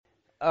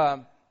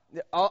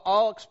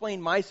I'll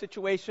explain my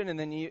situation, and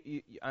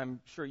then I'm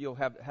sure you'll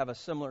have a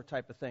similar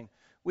type of thing.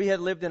 We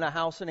had lived in a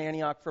house in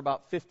Antioch for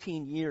about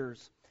 15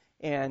 years,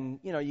 and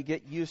you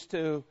get used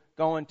to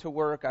going to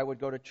work. I would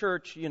go to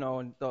church,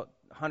 and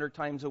 100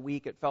 times a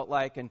week it felt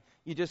like, and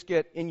you just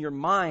get in your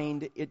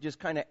mind, it just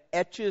kind of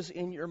etches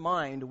in your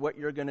mind what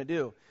you're going to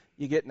do.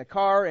 You get in the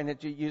car, and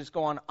you just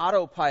go on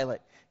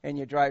autopilot, and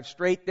you drive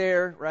straight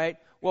there, right?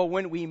 Well,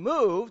 when we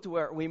moved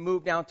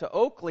down to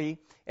Oakley,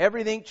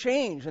 everything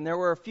changed, and there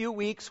were a few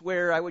weeks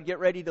where I would get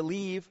ready to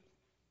leave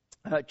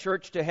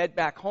church to head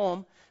back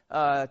home,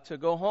 to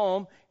go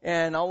home,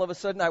 and all of a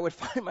sudden I would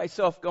find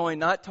myself going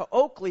not to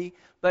Oakley,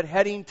 but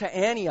heading to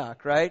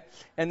Antioch, right?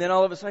 And then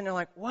all of a sudden you're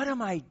like, what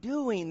am I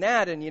doing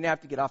that? And you'd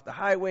have to get off the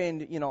highway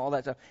and, all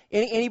that stuff.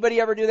 Anybody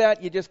ever do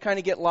that? You just kind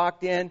of get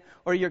locked in,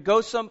 or you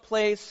go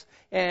someplace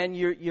and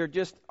you're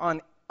just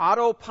on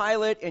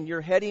autopilot and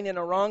you're heading in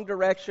a wrong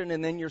direction,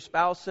 and then your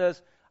spouse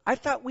says, I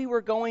thought we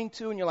were going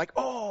to, and you're like,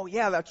 oh,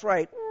 yeah, that's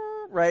right,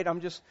 right? I'm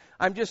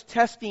just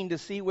testing to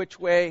see which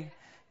way,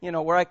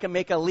 where I can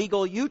make a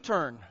legal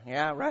U-turn,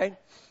 yeah, right?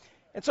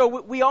 And so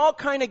we all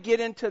kind of get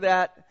into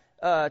that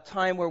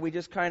time where we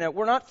just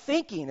we're not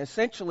thinking,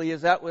 essentially,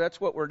 that's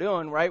what we're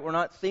doing, right? We're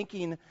not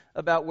thinking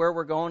about where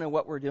we're going and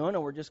what we're doing,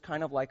 and we're just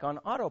kind of like on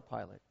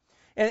autopilot.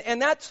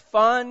 And that's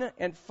fun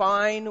and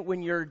fine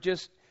when you're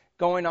just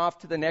going off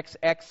to the next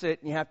exit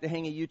and you have to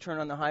hang a U-turn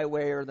on the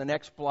highway, or the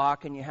next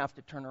block and you have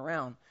to turn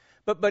around.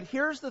 But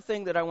here's the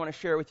thing that I want to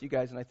share with you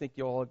guys, and I think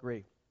you'll all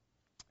agree.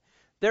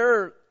 There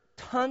are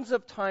tons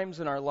of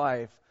times in our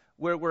life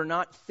where we're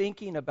not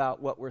thinking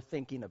about what we're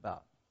thinking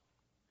about.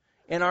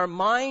 And our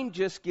mind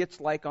just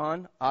gets like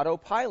on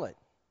autopilot.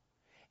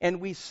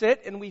 And we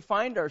sit and we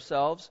find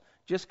ourselves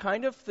just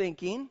kind of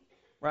thinking,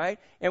 right?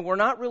 And we're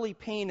not really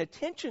paying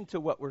attention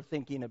to what we're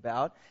thinking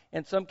about.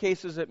 In some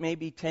cases it may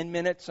be 10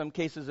 minutes, some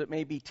cases it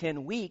may be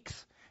 10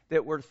 weeks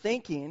that we're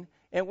thinking,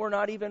 and we're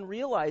not even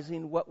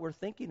realizing what we're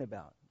thinking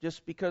about,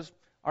 just because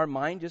our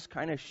mind just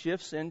kind of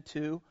shifts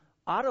into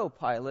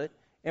autopilot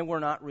and we're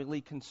not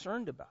really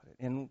concerned about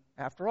it. And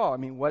after all,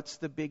 what's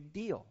the big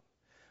deal?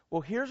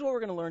 Well, here's what we're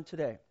going to learn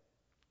today.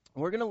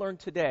 What we're going to learn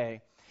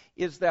today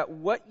is that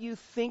what you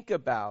think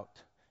about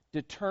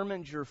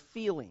determines your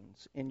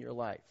feelings in your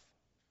life.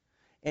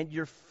 And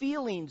your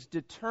feelings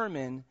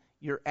determine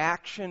your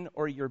action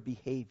or your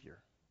behavior.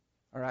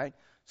 All right?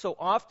 So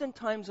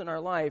oftentimes in our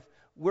life,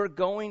 we're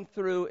going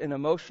through an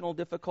emotional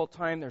difficult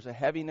time. There's a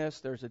heaviness,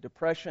 there's a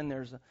depression,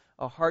 there's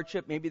a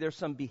hardship. Maybe there's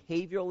some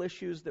behavioral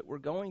issues that we're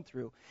going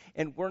through.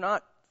 And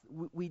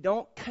we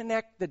don't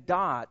connect the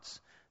dots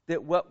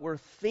that what we're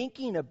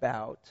thinking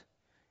about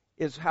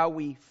is how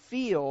we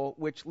feel,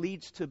 which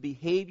leads to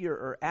behavior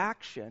or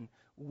action.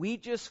 We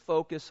just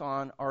focus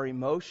on our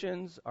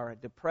emotions, our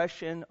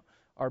depression,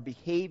 our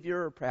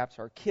behavior, or perhaps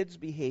our kids'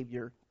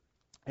 behavior,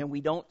 and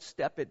we don't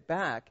step it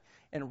back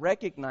and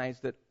recognize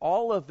that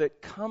all of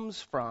it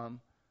comes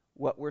from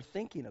what we're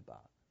thinking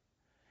about.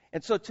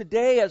 And so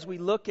today, as we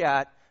look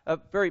at a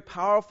very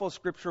powerful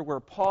scripture where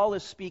Paul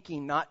is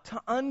speaking not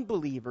to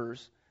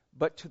unbelievers,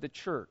 but to the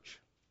church.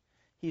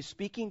 He's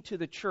speaking to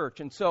the church.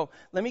 And so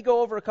let me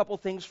go over a couple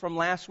things from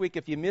last week.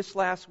 If you missed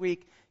last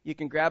week, you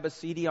can grab a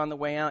CD on the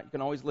way out. You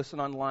can always listen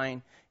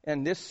online.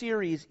 And this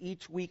series,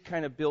 each week,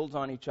 kind of builds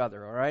on each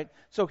other, all right?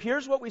 So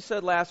here's what we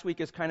said last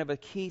week as kind of a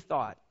key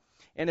thought.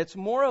 And it's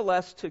more or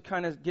less to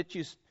kind of get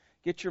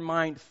your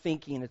mind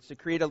thinking. It's to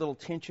create a little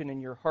tension in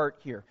your heart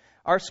here.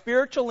 Our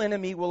spiritual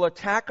enemy will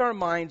attack our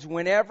minds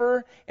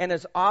whenever and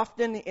as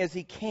often as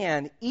he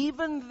can,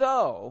 even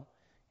though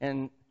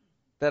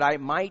that I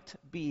might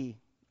be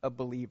a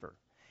believer.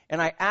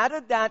 And I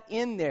added that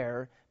in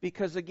there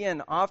because,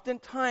 again,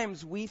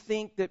 oftentimes we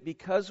think that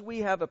because we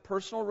have a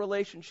personal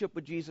relationship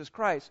with Jesus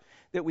Christ,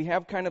 that we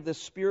have kind of this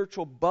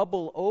spiritual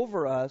bubble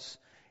over us,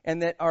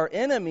 and that our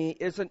enemy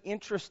isn't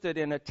interested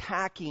in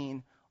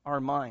attacking our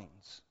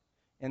minds.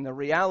 And the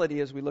reality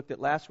is, we looked at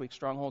last week,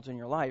 strongholds in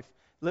your life.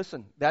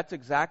 Listen, that's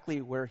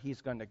exactly where he's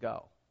going to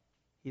go.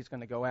 He's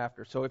going to go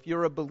after. So if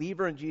you're a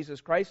believer in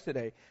Jesus Christ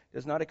today, it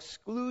does not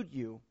exclude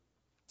you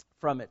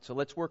from it. So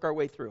let's work our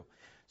way through.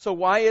 So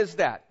why is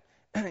that?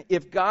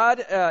 If God,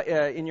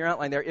 in your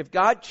outline there, if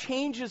God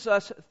changes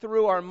us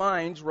through our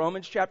minds,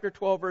 Romans chapter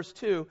 12, verse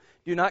 2,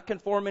 do not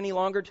conform any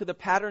longer to the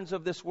patterns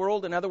of this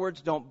world. In other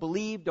words, don't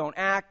believe, don't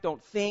act,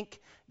 don't think,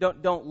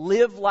 don't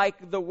live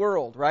like the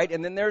world, right?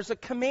 And then there's a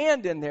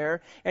command in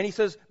there, and he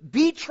says,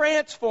 be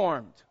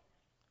transformed,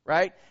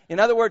 right? In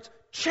other words,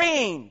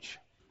 change,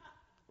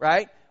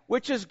 right?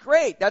 Which is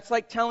great. That's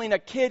like telling a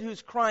kid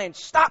who's crying,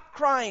 stop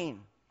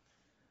crying.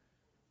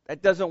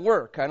 That doesn't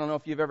work. I don't know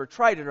if you've ever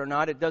tried it or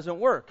not. It doesn't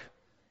work,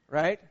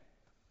 right?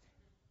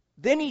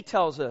 Then he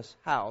tells us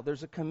how.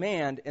 There's a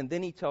command, and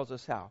then he tells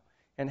us how.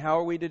 And how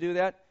are we to do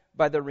that?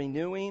 By the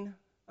renewing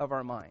of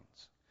our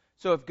minds.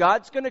 So if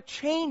God's going to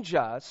change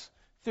us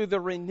through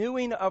the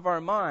renewing of our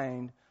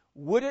mind,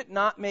 would it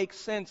not make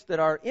sense that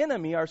our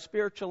enemy, our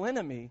spiritual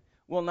enemy,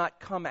 will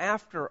not come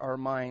after our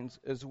minds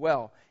as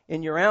well?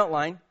 In your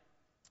outline,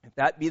 If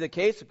that be the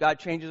case, if God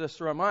changes us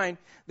through our mind,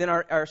 then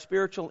our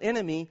spiritual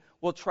enemy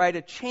will try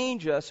to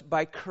change us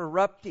by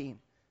corrupting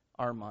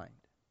our mind.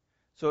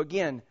 So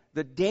again,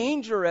 the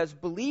danger as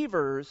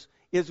believers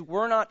is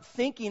we're not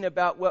thinking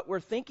about what we're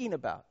thinking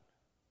about.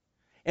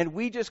 And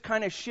we just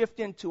kind of shift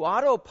into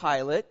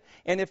autopilot,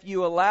 and if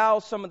you allow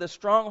some of the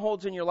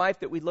strongholds in your life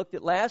that we looked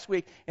at last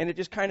week, and it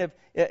just kind of,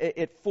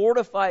 it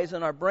fortifies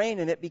in our brain,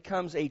 and it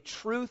becomes a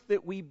truth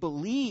that we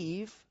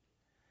believe.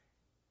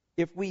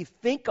 If we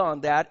think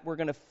on that, we're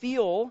going to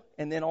feel,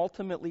 and then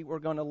ultimately we're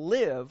going to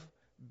live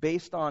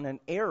based on an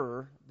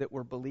error that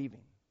we're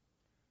believing.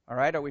 All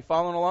right, are we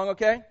following along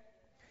okay?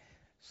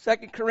 2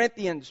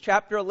 Corinthians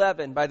chapter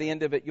 11, by the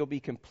end of it, you'll be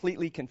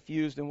completely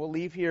confused, and we'll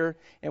leave here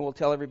and we'll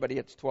tell everybody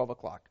it's 12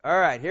 o'clock. All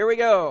right, here we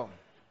go.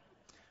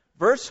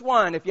 Verse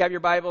 1, if you have your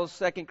Bibles,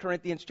 2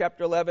 Corinthians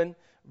chapter 11,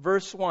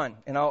 verse 1,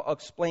 and I'll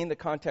explain the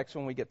context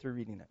when we get through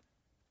reading it.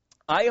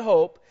 I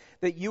hope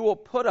that you will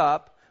put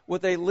up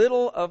with a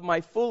little of my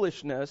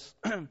foolishness,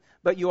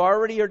 but you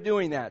already are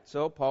doing that.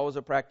 So Paul was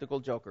a practical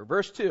joker.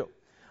 Verse 2,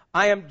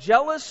 I am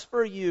jealous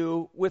for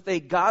you with a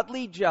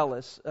godly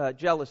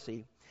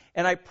jealousy.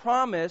 And I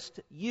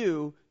promised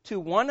you to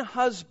one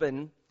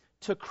husband,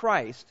 to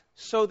Christ,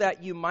 so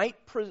that you might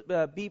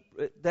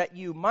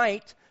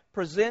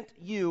present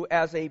you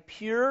as a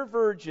pure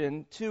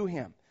virgin to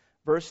him.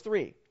 Verse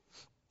 3.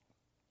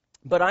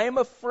 But I am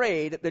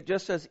afraid that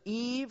just as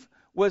Eve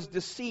was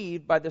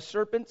deceived by the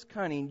serpent's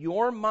cunning,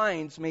 your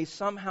minds may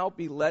somehow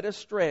be led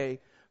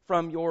astray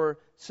from your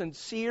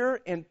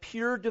sincere and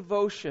pure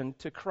devotion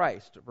to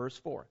Christ. Verse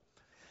 4.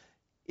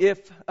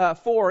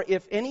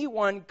 If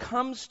anyone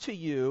comes to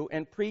you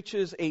and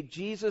preaches a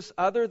Jesus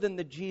other than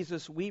the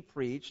Jesus we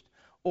preached,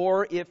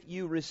 or if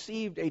you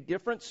received a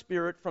different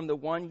spirit from the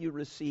one you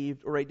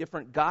received, or a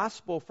different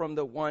gospel from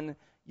the one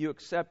you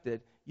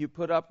accepted, you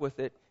put up with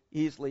it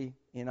easily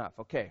enough.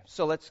 Okay,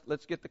 so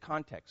let's get the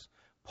context.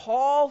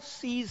 Paul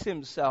sees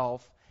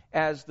himself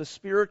as the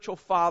spiritual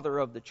father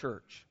of the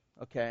church.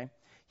 Okay,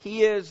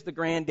 he is the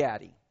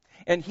granddaddy.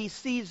 And he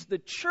sees the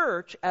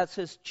church as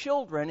his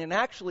children, and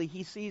actually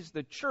he sees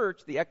the church,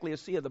 the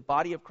ecclesia, the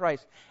body of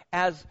Christ,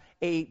 as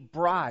a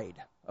bride,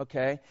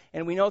 okay?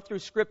 And we know through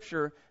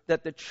Scripture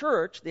that the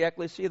church, the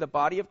ecclesia, the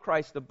body of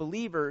Christ, the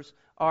believers,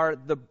 are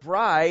the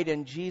bride,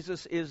 and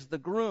Jesus is the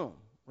groom,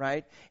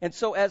 right? And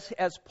so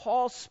as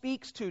Paul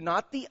speaks to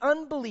not the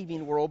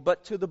unbelieving world,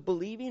 but to the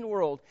believing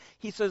world,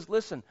 he says,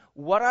 listen,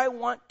 what I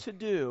want to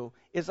do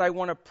is I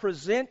want to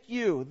present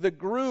you, the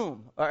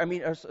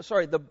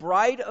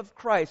bride of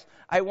Christ.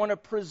 I want to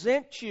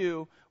present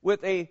you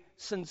with a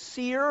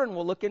sincere, and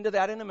we'll look into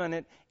that in a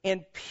minute,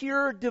 and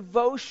pure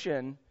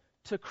devotion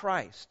to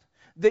Christ.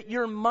 That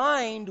your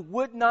mind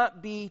would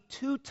not be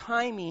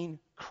two-timing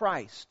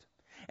Christ.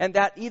 And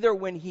that either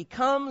when he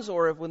comes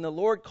or when the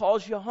Lord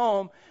calls you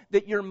home,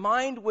 that your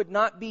mind would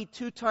not be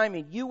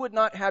two-timing. You would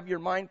not have your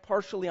mind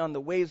partially on the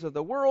ways of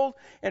the world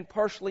and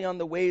partially on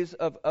the ways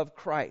of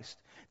Christ.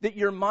 That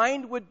your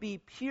mind would be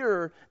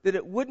pure, that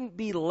it wouldn't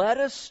be led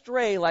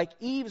astray like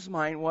Eve's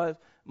mind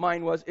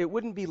was. It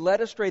wouldn't be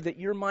led astray, that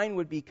your mind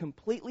would be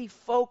completely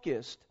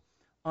focused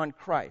on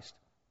Christ.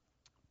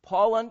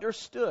 Paul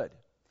understood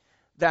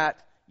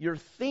that your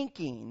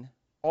thinking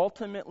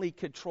ultimately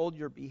controlled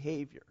your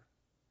behavior.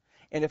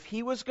 And if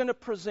he was going to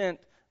present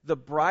the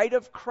bride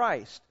of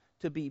Christ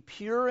to be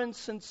pure and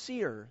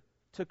sincere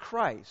to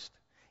Christ,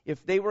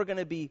 if they were going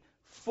to be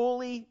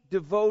fully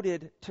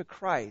devoted to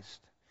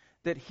Christ,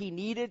 that he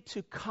needed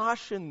to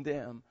caution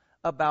them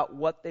about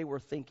what they were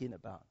thinking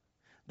about.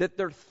 That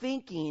their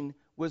thinking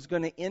was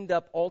going to end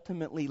up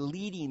ultimately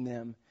leading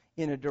them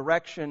in a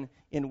direction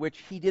in which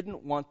he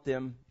didn't want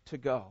them to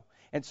go.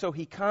 And so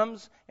he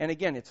comes, and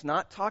again, it's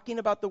not talking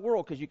about the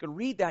world, because you can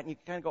read that and you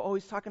can kind of go, oh,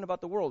 he's talking about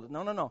the world.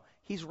 No.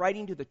 He's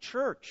writing to the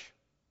church.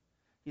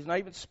 He's not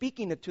even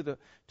speaking it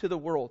to the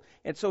world.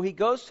 And so he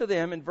goes to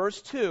them in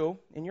verse 2,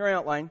 in your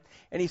outline,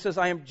 and he says,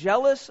 I am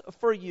jealous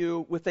for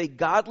you with a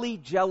godly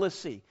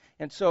jealousy.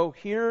 And so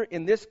here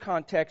in this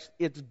context,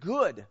 it's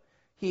good.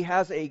 He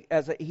has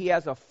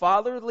a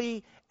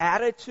fatherly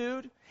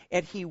attitude,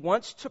 and he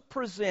wants to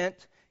present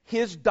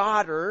his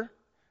daughter,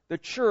 the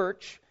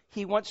church,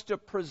 he wants to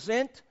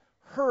present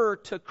her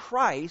to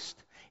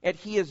Christ, and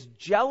he is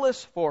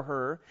jealous for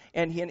her.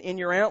 And he, in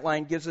your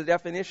outline, gives a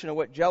definition of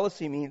what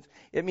jealousy means.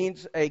 It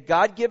means a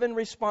God-given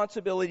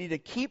responsibility to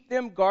keep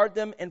them, guard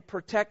them, and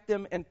protect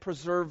them, and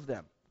preserve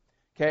them.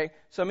 Okay?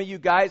 Some of you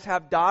guys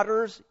have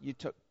daughters. You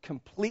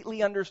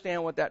completely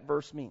understand what that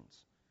verse means,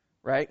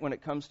 right? When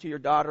it comes to your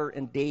daughter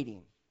and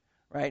dating,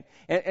 right?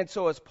 And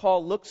so as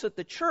Paul looks at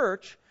the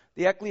church,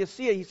 the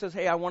ecclesia, he says,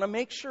 hey, I want to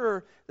make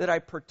sure that I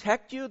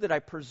protect you, that I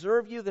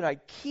preserve you, that I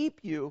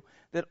keep you,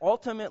 that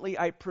ultimately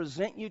I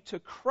present you to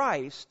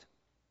Christ,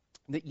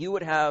 that you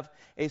would have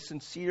a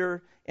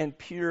sincere and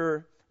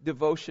pure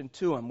devotion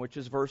to him, which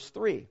is verse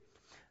 3.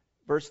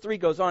 Verse 3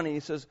 goes on and he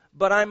says,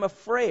 but I'm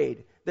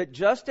afraid that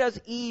just as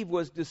Eve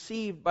was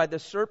deceived by the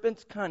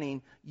serpent's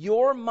cunning,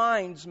 your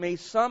minds may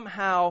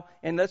somehow,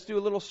 and let's do a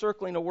little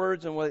circling of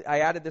words, and I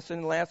added this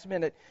in the last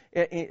minute,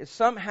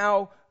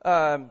 somehow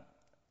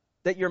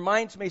that your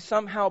minds may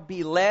somehow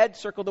be led,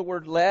 circle the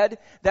word led,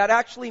 that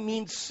actually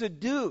means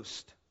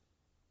seduced.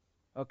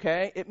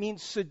 Okay? It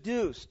means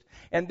seduced.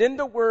 And then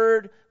the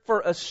word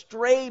for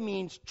astray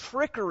means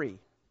trickery.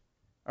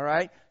 All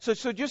right?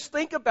 So just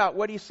think about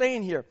what he's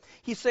saying here.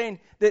 He's saying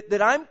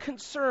that I'm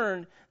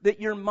concerned that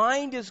your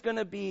mind is going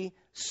to be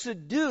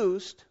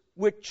seduced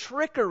with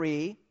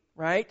trickery,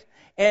 right?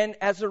 And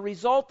as a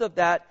result of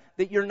that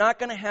you're not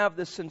going to have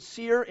the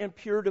sincere and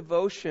pure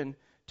devotion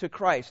to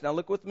Christ. Now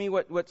look with me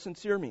what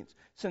sincere means.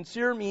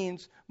 Sincere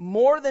means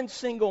more than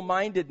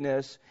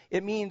single-mindedness.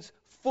 It means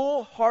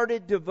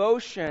full-hearted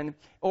devotion,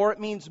 or it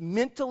means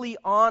mentally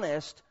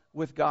honest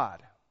with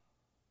God.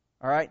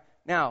 All right?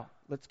 Now,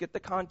 let's get the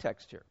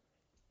context here.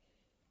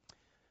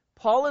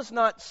 Paul is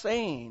not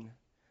saying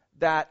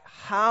that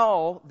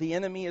how the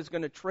enemy is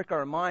going to trick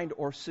our mind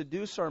or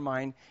seduce our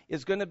mind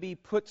is going to be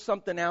put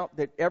something out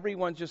that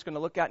everyone's just going to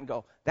look at and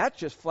go, that's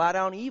just flat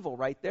out evil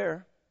right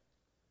there.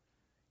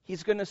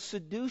 He's going to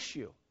seduce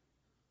you.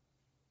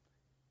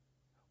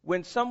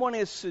 When someone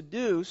is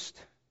seduced,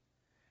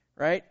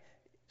 right,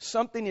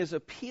 something is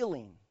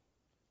appealing.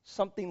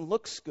 Something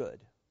looks good.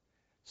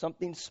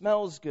 Something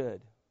smells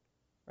good,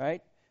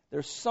 right?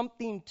 There's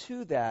something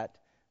to that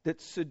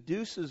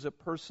seduces a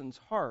person's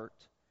heart.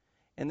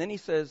 And then he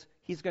says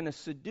he's going to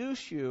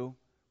seduce you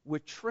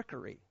with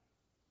trickery.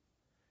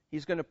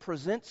 He's going to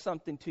present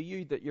something to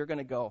you that you're going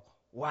to go,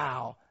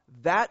 wow,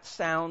 that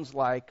sounds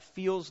like,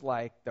 feels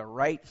like the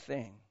right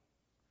thing.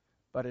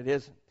 But it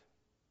isn't.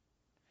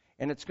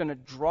 And it's going to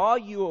draw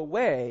you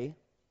away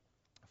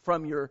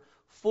from your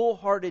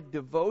full-hearted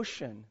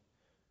devotion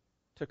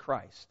to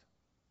Christ.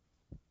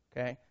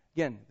 Okay?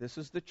 Again, this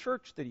is the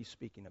church that he's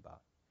speaking about.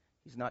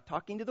 He's not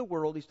talking to the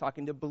world. He's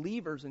talking to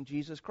believers in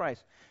Jesus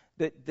Christ.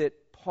 That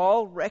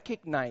Paul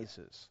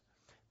recognizes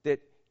that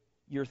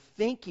your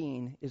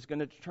thinking is going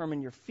to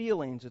determine your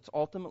feelings. It's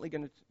ultimately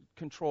going to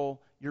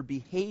control your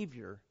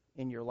behavior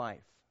in your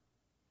life.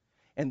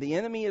 And the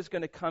enemy is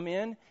going to come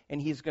in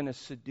and he's going to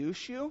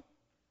seduce you.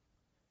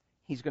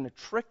 He's going to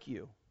trick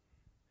you.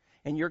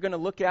 And you're going to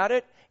look at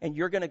it and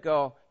you're going to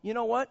go, you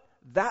know what?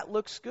 That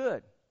looks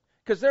good.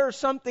 Because there are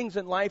some things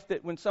in life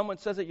that when someone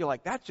says it, you're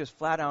like, that's just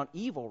flat out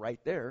evil right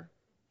there.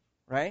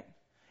 Right?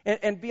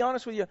 And be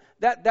honest with you,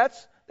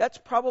 that's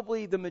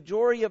probably the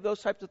majority of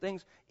those types of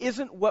things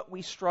isn't what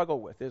we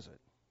struggle with, is it?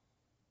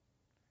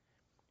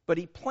 But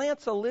he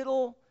plants a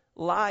little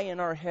lie in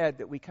our head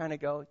that we kind of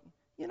go,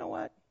 you know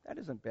what? That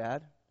isn't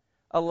bad.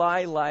 A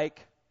lie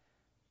like,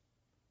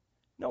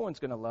 no one's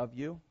going to love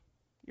you.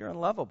 You're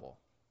unlovable.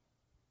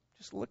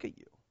 Just look at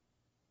you.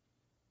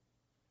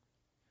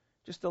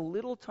 Just a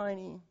little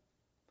tiny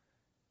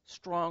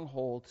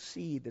stronghold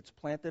seed that's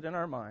planted in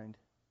our mind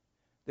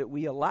that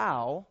we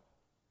allow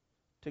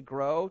to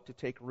grow, to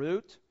take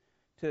root,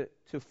 to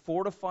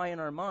fortify in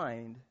our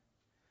mind,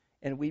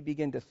 and we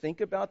begin to think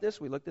about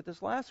this. We looked at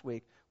this last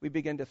week. We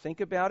begin to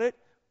think about it.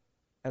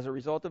 As a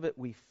result of it,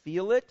 we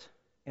feel it,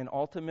 and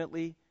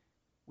ultimately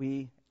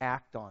we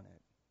act on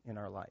it in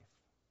our life.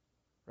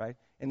 Right?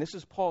 And this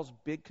is Paul's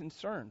big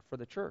concern for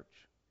the church,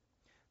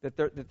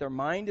 that their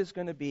mind is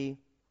going to be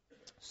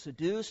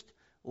seduced,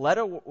 led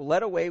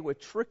away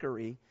with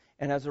trickery,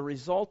 and as a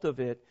result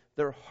of it,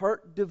 their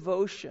heart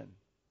devotion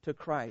to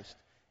Christ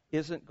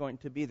isn't going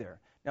to be there.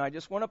 Now, I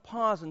just want to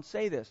pause and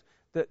say this,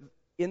 that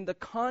in the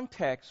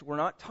context, we're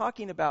not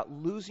talking about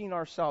losing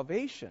our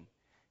salvation,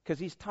 because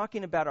he's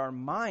talking about our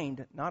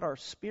mind, not our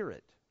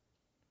spirit.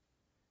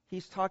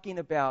 He's talking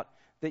about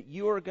that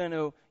you are going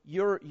to,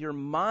 your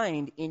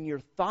mind and your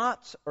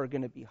thoughts are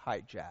going to be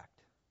hijacked.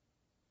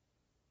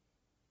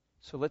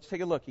 So let's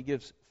take a look. He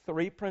gives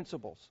 3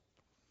 principles.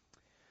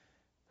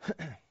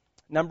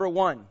 Number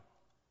 1,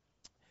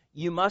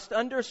 you must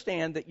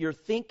understand that your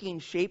thinking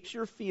shapes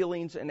your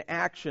feelings and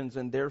actions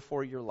and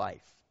therefore your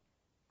life.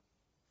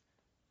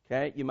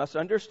 Okay? You must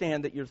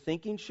understand that your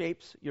thinking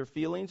shapes your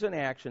feelings and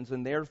actions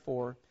and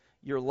therefore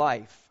your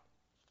life.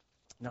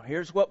 Now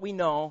here's what we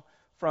know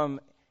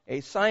from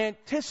a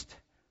scientist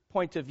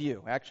point of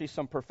view. Actually,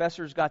 some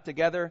professors got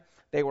together.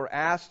 They were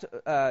asked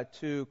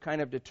to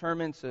kind of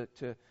determine,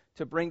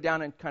 to bring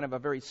down in kind of a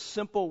very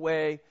simple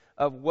way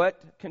of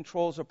what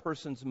controls a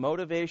person's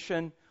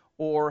motivation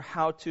or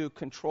how to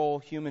control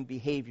human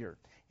behavior.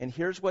 And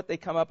here's what they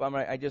come up.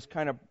 I just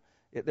kind of,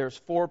 there's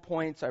 4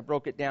 points. I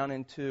broke it down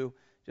into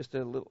just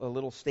a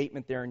little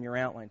statement there in your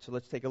outline. So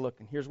let's take a look.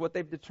 And here's what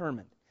they've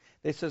determined.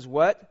 They says,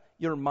 what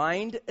your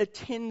mind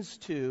attends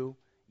to,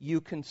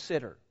 you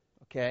consider.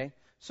 Okay?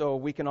 So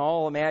we can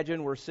all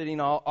imagine, we're sitting,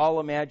 all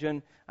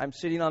imagine, I'm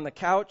sitting on the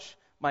couch.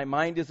 My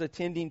mind is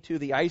attending to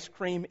the ice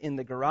cream in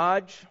the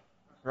garage,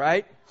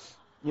 right?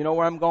 You know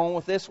where I'm going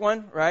with this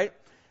one, right?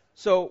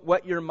 So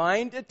what your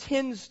mind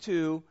attends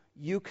to,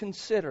 you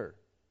consider,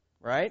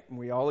 right? And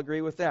we all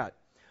agree with that.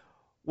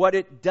 What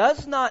it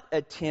does not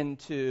attend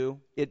to,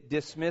 it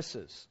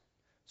dismisses.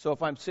 So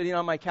if I'm sitting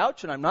on my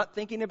couch and I'm not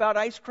thinking about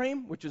ice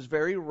cream, which is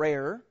very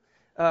rare,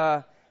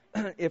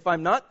 if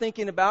I'm not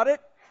thinking about it,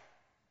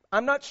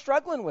 I'm not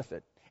struggling with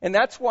it. And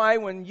that's why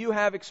when you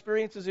have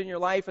experiences in your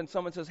life and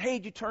someone says, hey,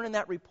 did you turn in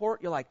that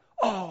report? You're like,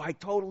 oh, I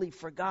totally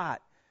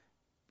forgot.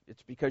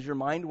 It's because your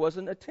mind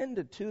wasn't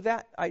attended to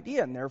that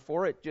idea, and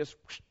therefore it just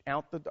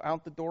out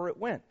the door it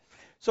went.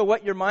 So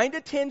what your mind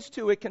attends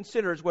to, it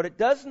considers. What it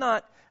does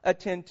not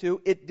attend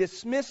to, it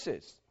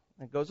dismisses.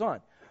 It goes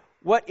on.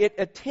 What it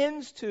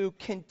attends to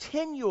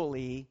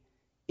continually,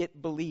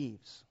 it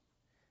believes.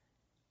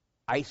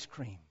 Ice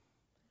cream,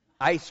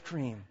 ice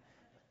cream,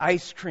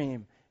 ice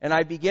cream. And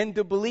I begin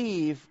to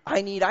believe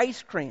I need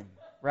ice cream,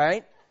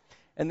 right?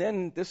 And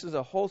then this is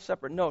a whole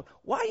separate note.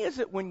 Why is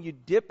it when you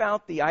dip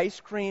out the ice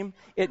cream,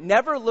 it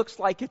never looks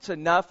like it's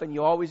enough and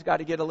you always got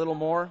to get a little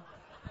more?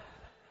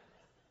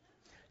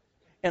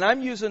 And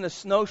I'm using a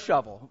snow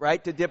shovel,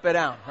 right, to dip it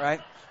out,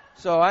 right?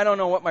 So I don't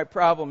know what my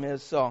problem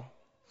is, so.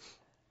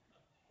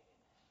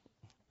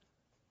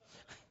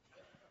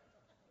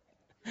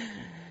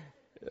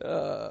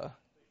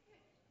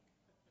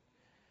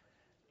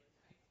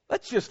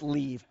 Let's just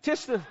leave.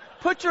 Just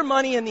put your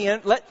money in the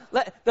end.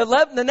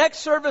 The next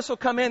service will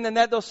come in, and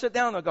then they'll sit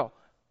down and they'll go,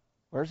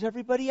 where's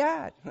everybody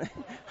at?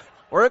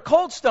 We're at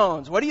Cold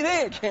Stones. What do you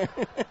think?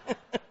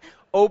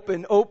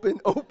 Open, open,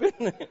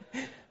 open.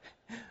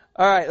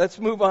 All right, let's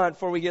move on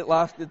before we get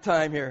lost in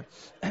time here.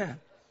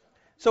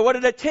 So what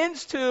it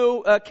attends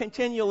to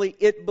continually,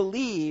 it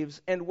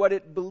believes, and what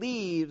it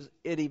believes,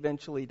 it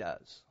eventually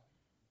does.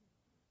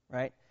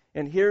 Right?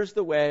 And here's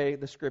the way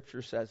the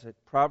Scripture says it.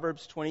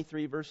 Proverbs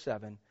 23, verse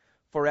 7.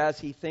 For as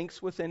he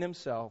thinks within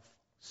himself,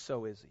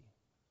 so is he.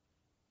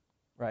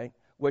 Right?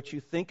 What you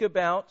think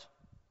about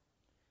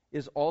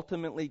is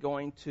ultimately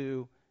going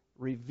to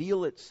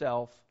reveal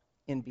itself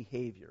in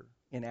behavior,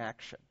 in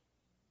action.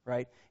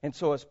 Right? And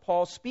so as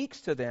Paul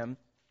speaks to them,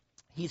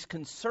 he's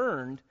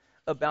concerned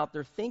about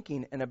their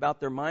thinking and about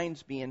their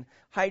minds being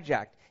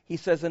hijacked. He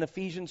says in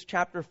Ephesians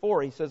chapter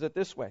 4, he says it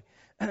this way.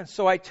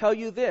 So I tell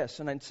you this,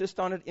 and I insist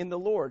on it in the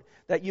Lord,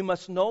 that you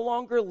must no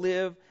longer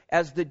live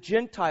as the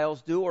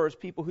Gentiles do, or as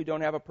people who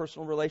don't have a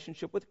personal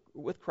relationship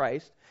with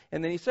Christ.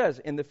 And then he says,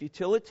 in the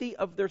futility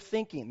of their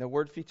thinking. The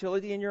word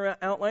futility in your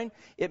outline,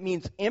 it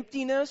means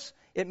emptiness,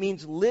 it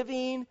means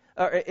living,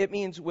 it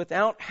means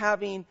without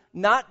having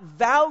not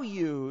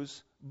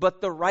values,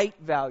 but the right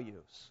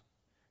values.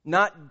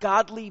 Not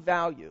godly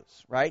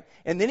values, right?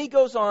 And then he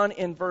goes on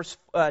in verse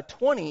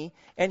 20,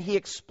 and he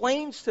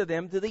explains to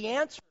them the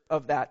answer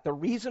of that, the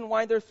reason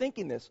why they're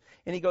thinking this.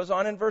 And he goes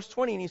on in verse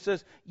 20, and he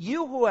says,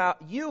 You,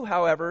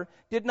 however,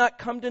 did not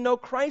come to know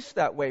Christ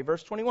that way.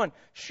 Verse 21,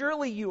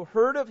 surely you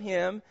heard of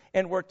him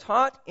and were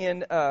taught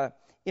in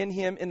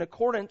him in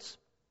accordance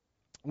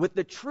with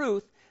the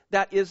truth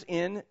that is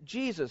in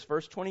Jesus.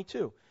 Verse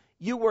 22,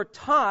 you were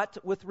taught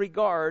with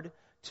regard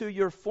to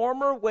your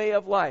former way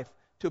of life,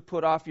 to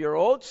put off your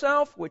old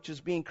self, which is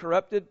being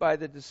corrupted by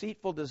the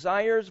deceitful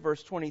desires,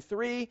 verse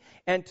 23,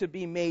 and to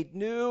be made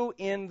new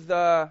in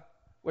the,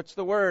 what's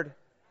the word?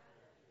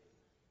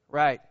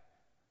 Right.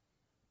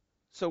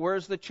 So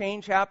where's the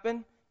change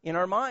happen? In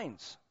our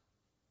minds,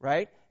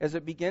 right? As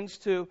it begins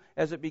to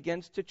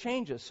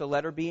change us. So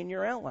let her be in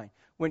your outline.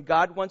 When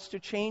God wants to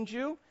change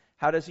you,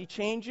 how does he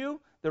change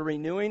you? The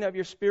renewing of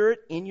your spirit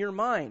in your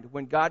mind.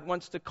 When God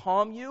wants to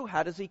calm you,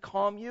 how does he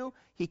calm you?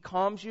 He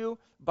calms you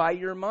by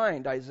your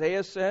mind.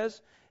 Isaiah says,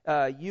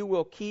 you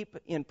will keep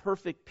in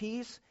perfect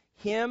peace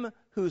him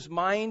whose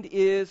mind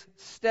is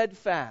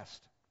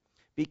steadfast,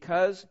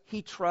 because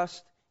he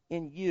trusts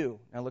in you.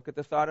 Now look at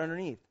the thought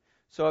underneath.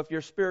 So if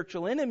your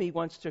spiritual enemy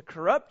wants to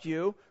corrupt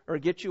you or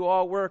get you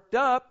all worked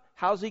up,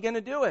 how's he going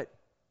to do it?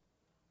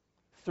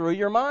 Through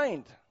your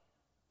mind.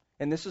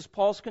 And this is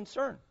Paul's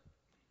concern.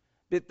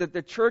 That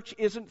the church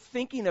isn't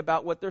thinking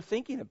about what they're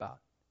thinking about.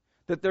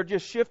 That they're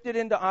just shifted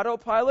into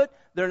autopilot.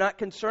 They're not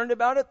concerned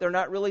about it. They're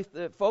not really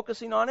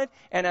focusing on it.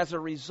 And as a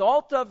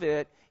result of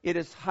it, it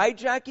is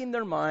hijacking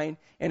their mind,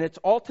 and it's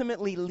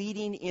ultimately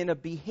leading in a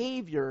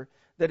behavior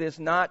that is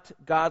not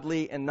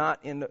godly and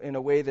not in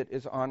a way that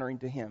is honoring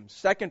to him.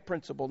 Second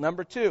principle,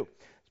 number two.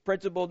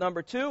 Principle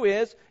number two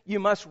is you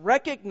must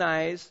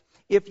recognize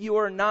if you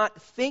are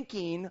not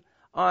thinking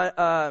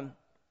on...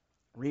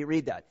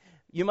 reread that.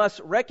 You must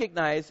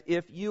recognize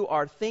if you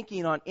are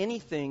thinking on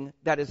anything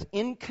that is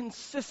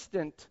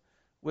inconsistent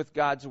with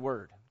God's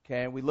Word.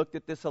 Okay, and we looked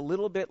at this a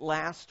little bit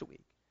last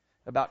week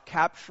about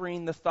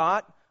capturing the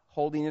thought,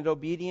 holding it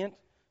obedient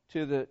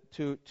to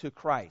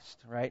Christ.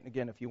 Right? And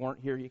again, if you weren't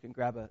here, you can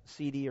grab a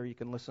CD or you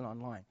can listen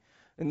online.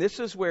 And this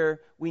is where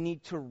we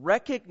need to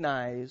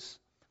recognize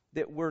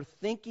that we're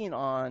thinking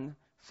on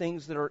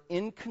things that are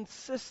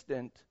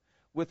inconsistent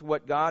with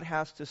what God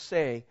has to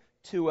say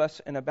to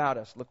us and about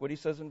us. Look what he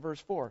says in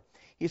verse 4.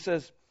 He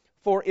says,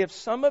 for if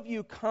someone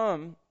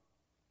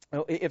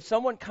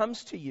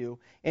comes to you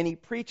and he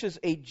preaches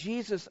a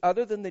Jesus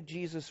other than the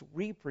Jesus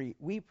we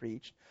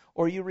preached,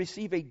 or you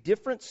receive a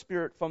different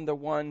spirit from the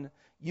one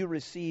you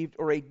received,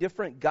 or a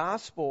different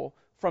gospel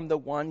from the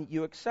one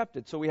you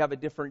accepted. So we have a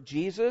different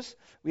Jesus,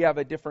 we have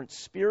a different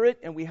spirit,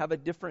 and we have a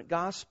different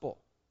gospel.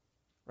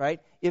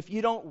 Right? If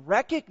you don't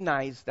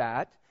recognize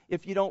that,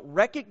 if you don't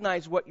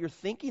recognize what you're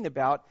thinking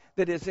about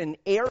that is an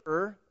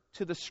error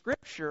to the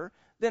Scripture,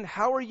 then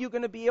how are you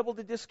going to be able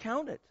to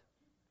discount it?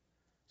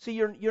 See,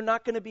 you're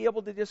not going to be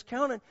able to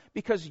discount it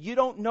because you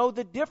don't know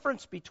the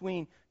difference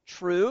between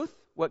truth,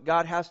 what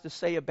God has to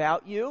say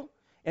about you,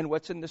 and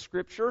what's in the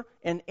Scripture,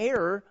 and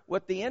error,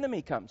 what the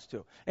enemy comes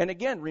to. And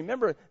again,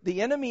 remember,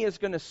 the enemy is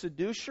going to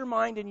seduce your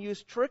mind and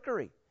use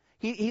trickery.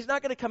 He's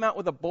not going to come out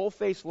with a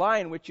bull-faced lie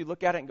in which you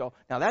look at it and go,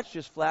 now that's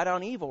just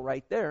flat-out evil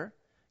right there.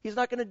 He's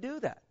not going to do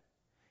that.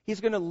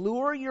 He's going to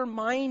lure your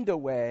mind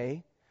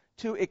away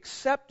to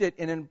accept it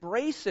and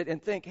embrace it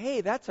and think,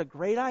 hey, that's a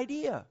great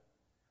idea.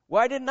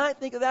 Why didn't I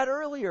think of that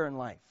earlier in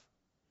life?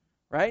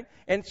 Right?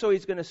 And so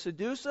he's going to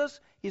seduce us.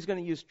 He's going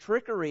to use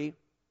trickery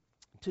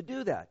to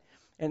do that.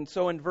 And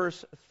so in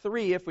verse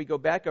 3, if we go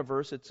back a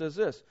verse, it says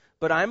this,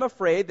 but I'm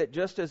afraid that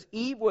just as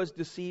Eve was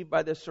deceived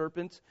by the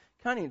serpent's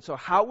cunning. So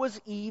how was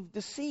Eve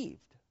deceived?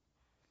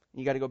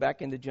 You got to go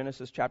back into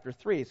Genesis chapter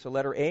 3. So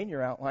letter A in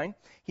your outline.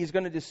 He's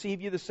going to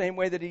deceive you the same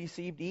way that he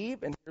deceived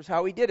Eve, and here's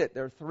how he did it.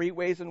 There are 3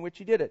 ways in which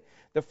he did it.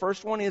 The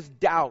first one is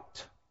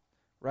doubt,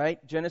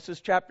 right?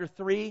 Genesis chapter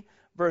 3,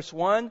 verse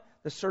 1,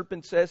 the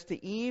serpent says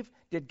to Eve,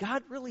 did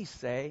God really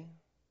say?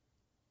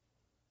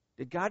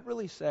 Did God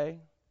really say?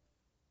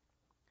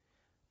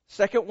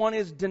 Second one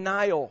is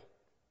denial.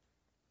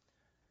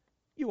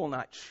 You will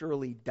not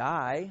surely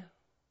die.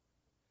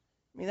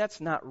 I mean, that's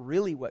not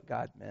really what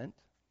God meant.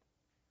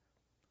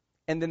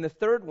 And then the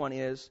third one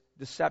is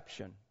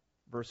deception,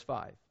 verse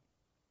 5.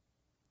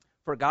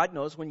 For God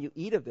knows when you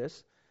eat of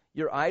this,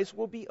 your eyes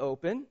will be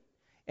open,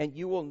 and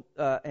you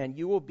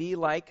will be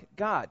like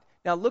God.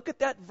 Now look at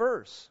that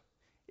verse.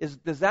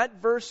 Does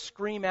that verse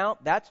scream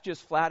out, that's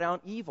just flat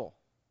out evil?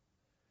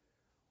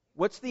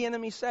 What's the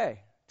enemy say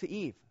to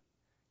Eve?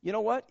 You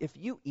know what? If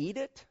you eat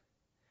it,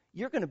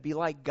 you're going to be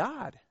like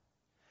God.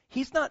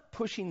 He's not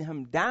pushing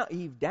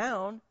Eve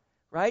down,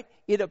 right?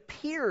 It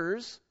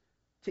appears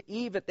to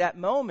Eve at that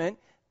moment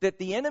that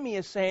the enemy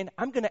is saying,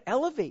 I'm going to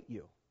elevate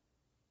you.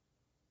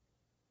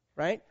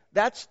 Right?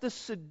 That's the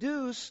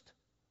seduced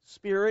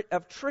spirit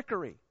of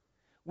trickery.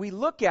 We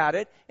look at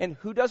it, and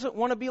who doesn't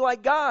want to be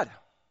like God?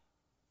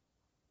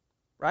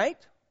 Right?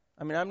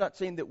 I mean, I'm not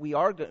saying that we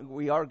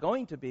are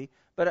going to be,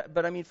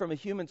 but I mean from a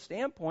human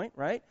standpoint,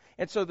 right?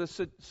 And so the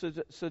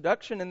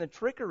seduction and the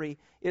trickery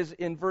is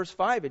in verse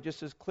 5, it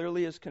just as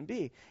clearly as can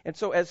be. And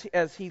so as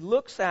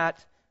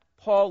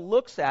Paul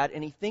looks at,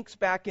 and he thinks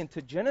back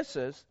into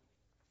Genesis,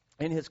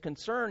 and his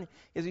concern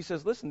is he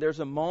says, listen, there's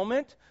a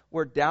moment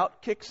where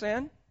doubt kicks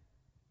in,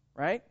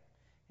 right?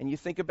 And you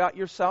think about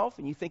yourself,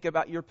 and you think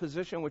about your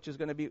position, which is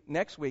going to be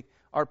next week,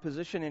 our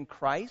position in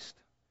Christ.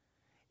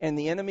 And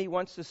the enemy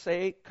wants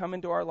to come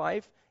into our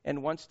life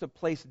and wants to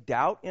place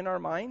doubt in our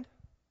mind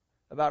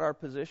about our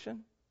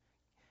position.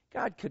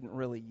 God couldn't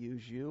really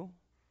use you.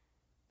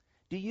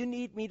 Do you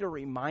need me to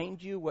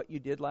remind you what you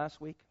did last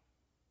week?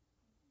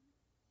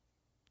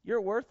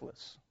 You're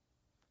worthless.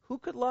 Who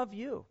could love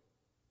you?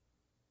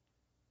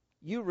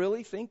 You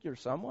really think you're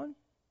someone?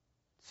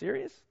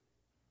 Serious?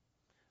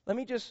 Let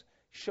me just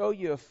show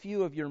you a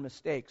few of your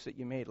mistakes that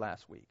you made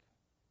last week.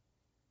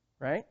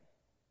 Right?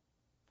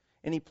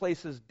 And he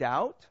places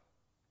doubt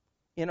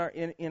in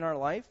our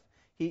life.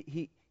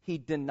 He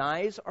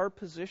denies our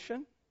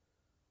position.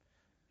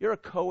 You're a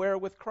co-heir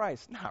with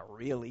Christ. Not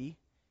really.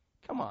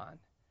 Come on.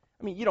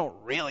 I mean, you don't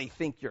really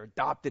think you're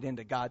adopted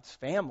into God's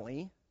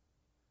family.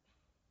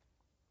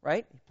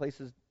 Right?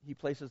 He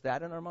places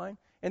that in our mind.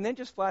 And then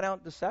just flat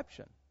out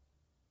deception.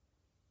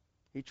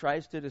 He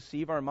tries to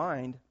deceive our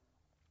mind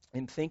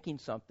in thinking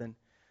something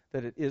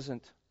that it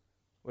isn't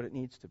what it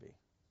needs to be.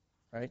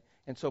 Right?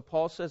 And so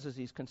Paul says, as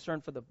he's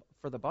concerned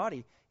for the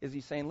body, is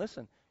he's saying,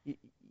 listen,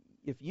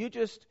 if you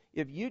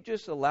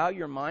just allow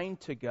your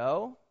mind to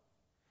go,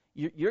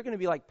 you're going to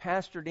be like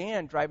Pastor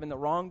Dan driving the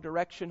wrong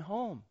direction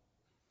home.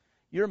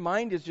 Your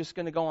mind is just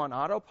going to go on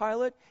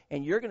autopilot,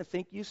 and you're going to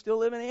think you still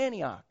live in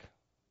Antioch.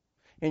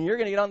 And you're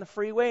going to get on the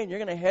freeway, and you're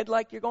going to head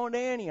like you're going to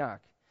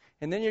Antioch.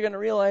 And then you're going to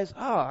realize,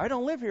 oh, I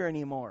don't live here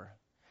anymore.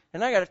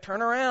 And I got to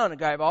turn around and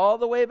drive all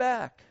the way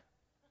back.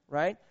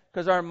 Right?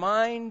 Because our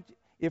mind,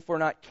 if we're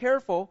not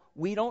careful,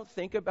 we don't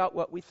think about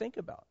what we think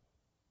about.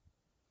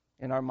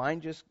 And our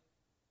mind just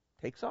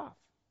takes off.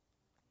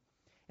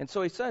 And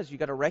so he says, you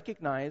got to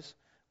recognize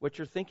what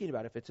you're thinking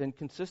about. If it's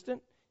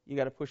inconsistent, you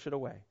got to push it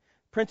away.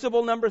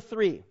 Principle number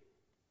 3,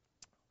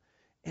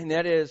 and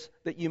that is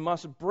that you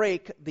must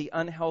break the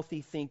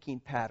unhealthy thinking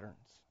patterns.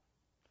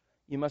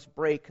 You must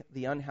break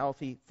the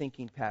unhealthy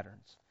thinking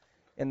patterns.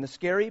 And the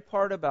scary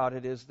part about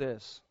it is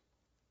this.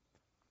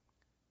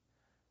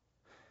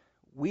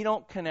 We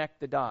don't connect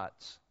the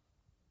dots.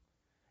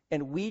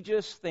 And we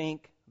just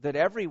think that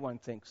everyone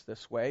thinks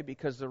this way,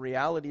 because the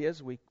reality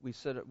is we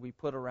sit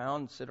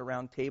around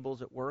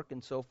tables at work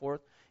and so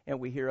forth, and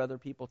we hear other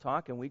people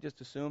talk, and we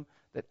just assume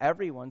that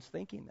everyone's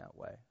thinking that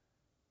way.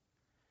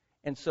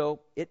 And so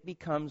it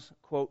becomes,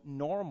 quote,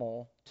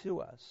 normal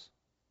to us.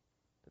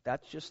 That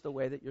that's just the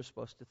way that you're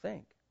supposed to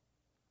think.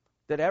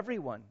 That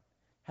everyone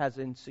has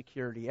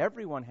insecurity,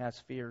 everyone has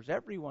fears,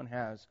 everyone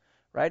has,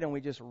 right? And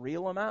we just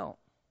reel them out.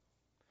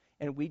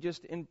 And we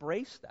just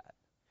embrace that.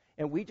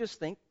 And we just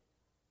think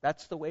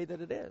that's the way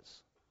that it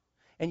is.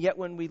 And yet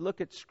when we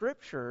look at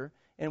Scripture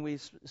and we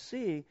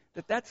see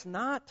that that's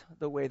not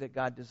the way that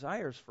God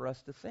desires for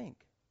us to think.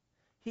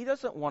 He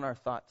doesn't want our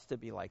thoughts to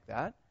be like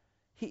that.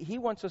 He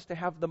wants us to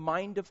have the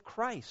mind of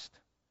Christ.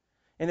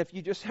 And if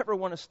you just ever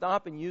want to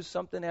stop and use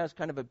something as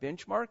kind of a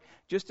benchmark,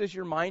 just as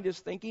your mind is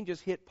thinking,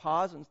 just hit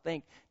pause and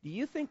think, do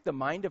you think the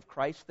mind of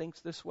Christ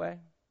thinks this way?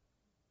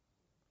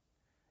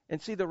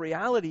 And see, the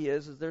reality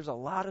is there's a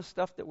lot of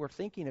stuff that we're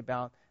thinking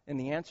about, and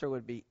the answer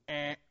would be,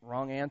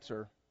 wrong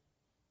answer.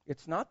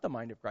 It's not the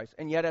mind of Christ.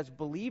 And yet, as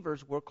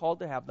believers, we're called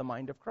to have the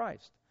mind of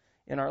Christ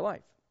in our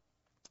life.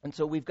 And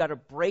so we've got to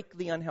break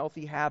the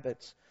unhealthy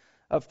habits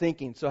of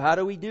thinking. So how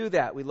do we do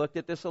that? We looked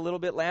at this a little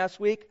bit last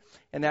week,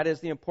 and that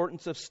is the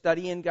importance of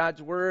studying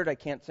God's Word. I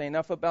can't say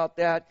enough about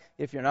that.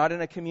 If you're not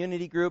in a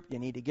community group, you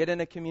need to get in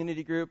a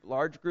community group.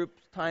 Large group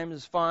time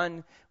is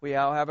fun. We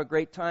all have a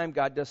great time.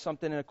 God does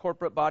something in a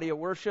corporate body of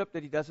worship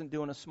that He doesn't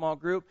do in a small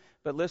group.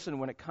 But listen,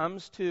 when it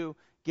comes to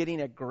getting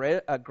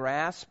a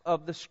grasp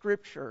of the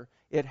Scripture,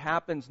 it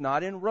happens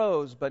not in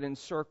rows, but in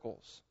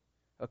circles.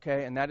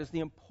 Okay? And that is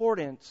the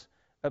importance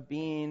of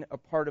being a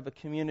part of a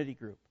community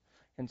group.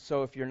 And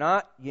so if you're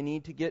not, you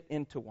need to get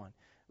into one.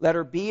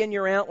 Letter B in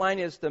your outline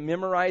is the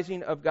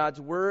memorizing of God's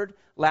Word.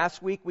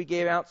 Last week we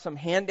gave out some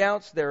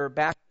handouts. They're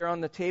back there on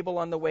the table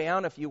on the way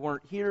out. If you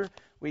weren't here,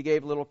 we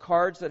gave little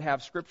cards that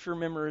have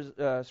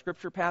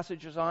scripture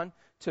passages on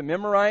to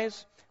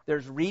memorize.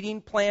 There's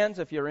reading plans.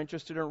 If you're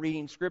interested in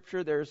reading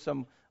Scripture, there's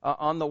some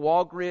on the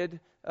wall grid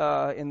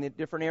in the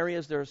different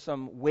areas. There's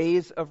some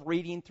ways of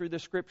reading through the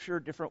Scripture,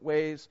 different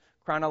ways,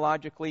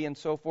 chronologically and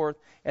so forth.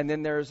 And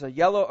then there's a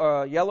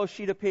yellow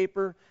sheet of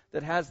paper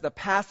that has the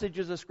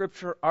passages of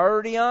Scripture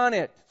already on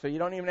it. So you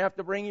don't even have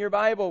to bring your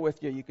Bible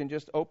with you. You can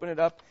just open it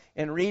up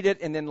and read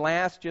it. And then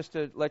last, just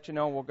to let you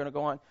know, we're going to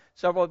go on.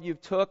 Several of you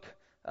took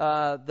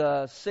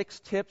the 6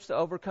 tips to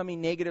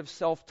overcoming negative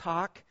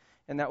self-talk.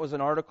 And that was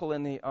an article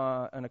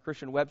on a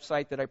Christian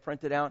website that I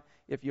printed out.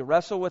 If you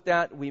wrestle with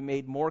that, we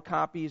made more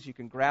copies. You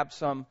can grab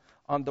some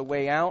on the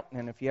way out.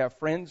 And if you have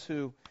friends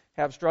who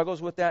have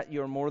struggles with that,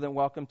 you're more than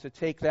welcome to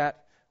take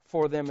that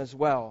for them as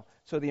well.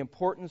 So the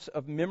importance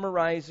of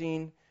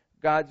memorizing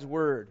God's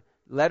Word.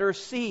 Letter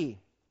C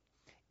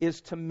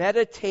is to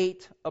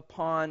meditate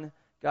upon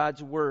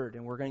God's Word.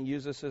 And we're going to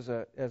use this as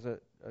a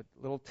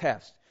little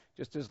test.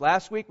 Just as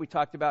last week we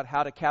talked about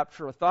how to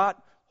capture a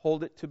thought,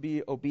 hold it to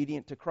be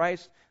obedient to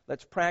Christ.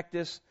 Let's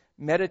practice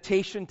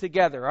meditation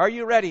together. Are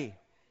you ready?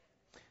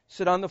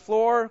 Sit on the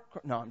floor.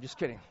 No, I'm just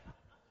kidding.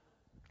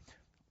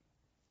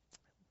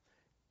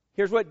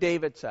 Here's what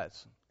David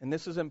says, and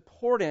this is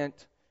important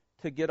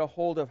to get a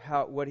hold of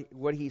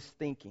what he's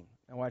thinking.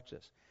 Now watch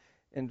this.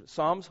 In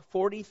Psalms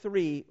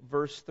 43,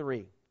 verse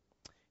 3,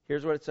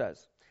 here's what it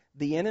says.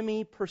 The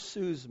enemy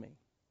pursues me.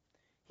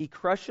 He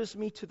crushes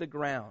me to the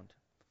ground.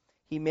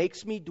 He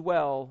makes me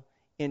dwell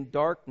in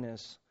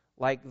darkness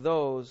like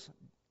those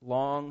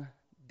long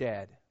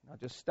dead. Now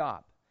just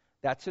stop.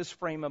 That's his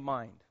frame of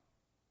mind.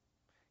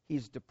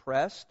 He's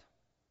depressed.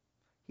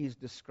 He's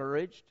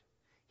discouraged.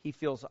 He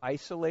feels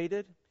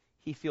isolated.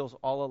 He feels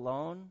all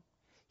alone.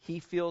 He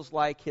feels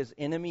like his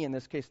enemy, in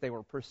this case they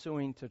were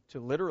pursuing to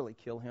literally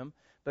kill him,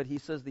 but he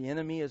says the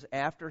enemy is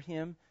after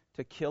him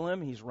to kill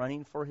him. He's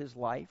running for his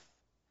life.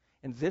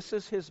 And this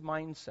is his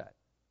mindset,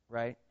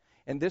 right?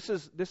 And this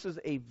is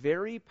a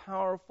very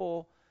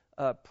powerful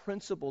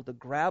principle to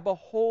grab a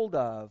hold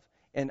of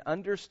and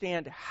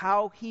understand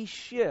how he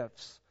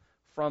shifts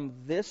from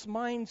this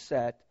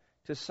mindset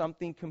to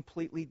something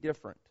completely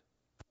different,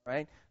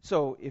 right?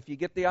 So if you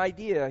get the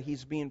idea,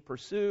 he's being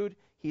pursued.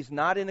 He's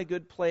not in a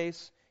good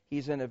place.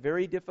 He's in a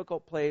very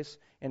difficult place.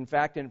 In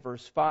fact, in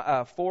verse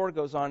 4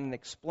 goes on and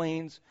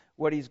explains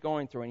what he's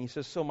going through. And he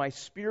says, so my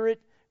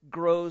spirit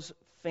grows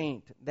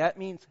faint. That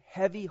means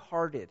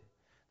heavy-hearted.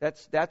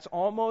 That's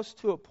almost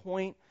to a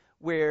point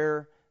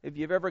where if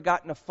you've ever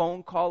gotten a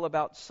phone call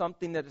about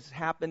something that has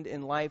happened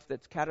in life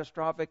that's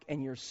catastrophic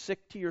and you're sick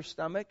to your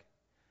stomach,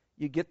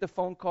 you get the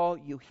phone call,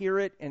 you hear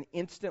it, and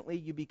instantly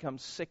you become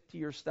sick to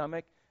your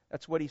stomach.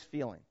 That's what he's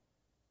feeling.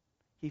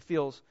 He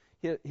feels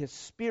his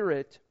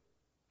spirit,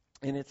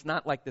 and it's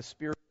not like the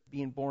spirit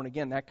being born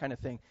again, that kind of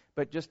thing,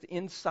 but just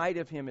inside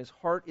of him, his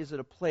heart is at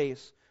a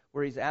place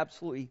where he's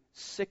absolutely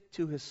sick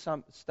to his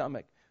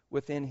stomach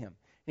within him.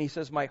 And he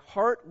says, my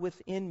heart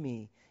within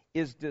me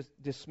is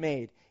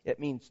dismayed. It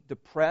means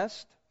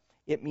depressed.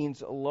 It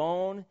means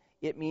alone.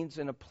 It means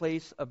in a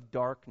place of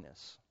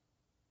darkness.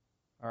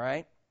 All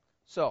right?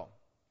 So,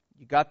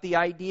 you got the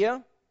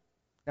idea?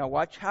 Now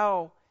watch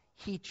how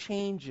he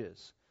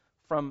changes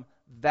from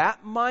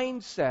that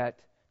mindset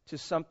to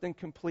something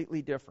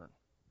completely different.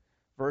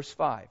 Verse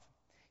 5.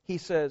 He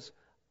says,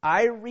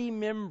 I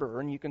remember,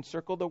 and you can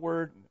circle the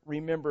word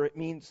remember. It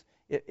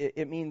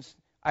means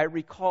I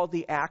recall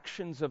the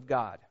actions of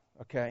God.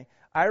 Okay?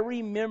 I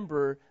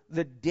remember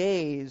the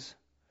days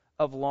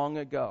of long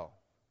ago.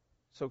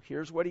 So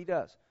here's what he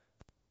does.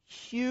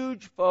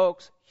 Huge,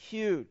 folks,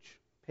 huge.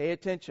 Pay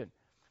attention.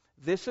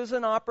 This is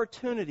an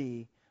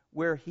opportunity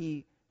where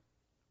he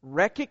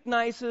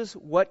recognizes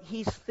what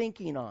he's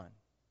thinking on.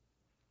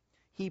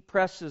 He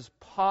presses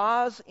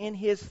pause in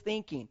his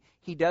thinking.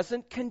 He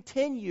doesn't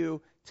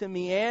continue to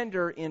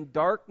meander in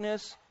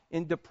darkness,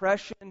 in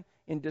depression,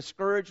 in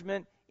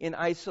discouragement, in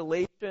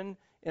isolation,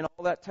 and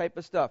all that type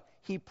of stuff.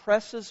 He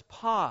presses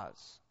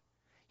pause.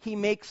 He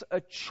makes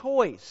a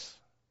choice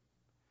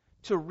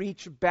to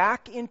reach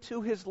back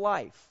into his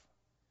life,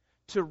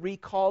 to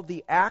recall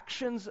the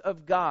actions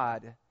of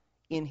God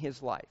in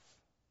his life.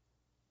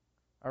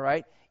 All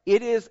right?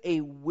 It is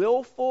a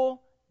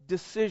willful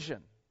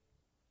decision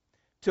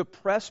to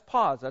press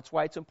pause. That's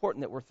why it's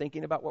important that we're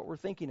thinking about what we're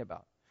thinking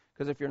about.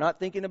 Because if you're not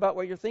thinking about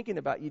what you're thinking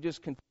about, you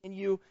just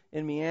continue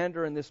and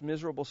meander in this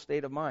miserable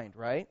state of mind,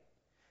 right?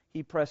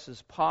 He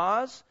presses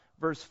pause.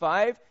 Verse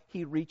 5,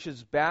 he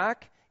reaches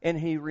back and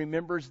he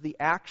remembers the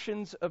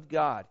actions of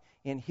God.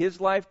 In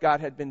his life, God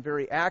had been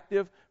very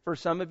active. For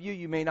some of you,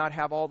 you may not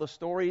have all the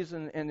stories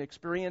and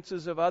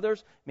experiences of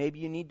others. Maybe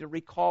you need to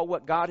recall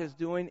what God is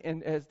doing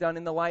and has done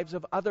in the lives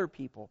of other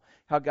people.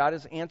 How God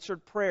has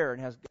answered prayer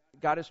and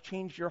God has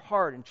changed your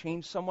heart and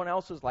changed someone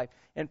else's life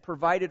and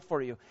provided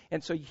for you.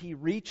 And so he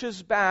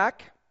reaches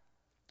back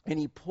and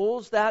he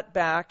pulls that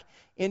back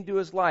into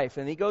his life.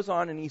 And he goes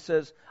on and he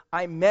says,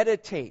 I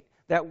meditate.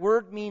 That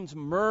word means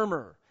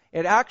murmur.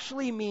 It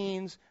actually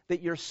means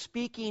that you're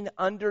speaking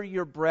under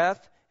your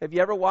breath. Have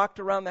you ever walked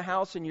around the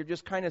house and you're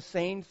just kind of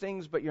saying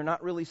things, but you're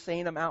not really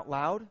saying them out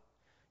loud?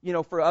 You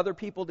know, for other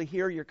people to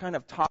hear, you're kind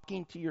of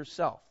talking to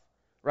yourself,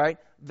 right?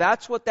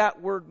 That's what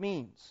that word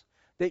means.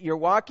 That you're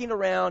walking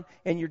around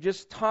and you're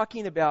just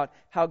talking about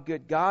how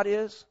good God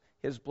is,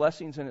 His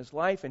blessings in His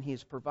life, and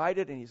He's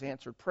provided, and He's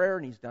answered prayer,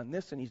 and He's done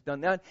this, and He's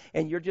done that.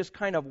 And you're just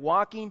kind of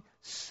walking,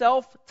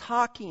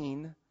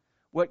 self-talking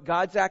what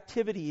God's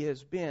activity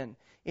has been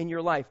in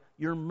your life.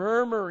 You're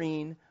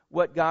murmuring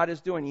what God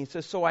is doing. He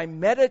says, so I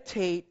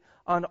meditate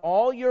on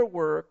all your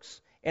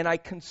works, and I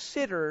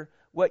consider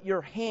what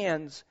your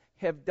hands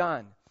have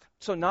done.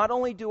 So not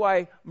only do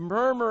I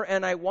murmur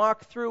and I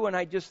walk through and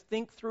I just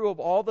think through of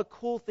all the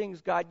cool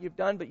things, God, you've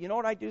done, but you know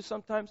what I do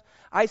sometimes?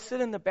 I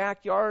sit in the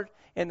backyard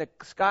and the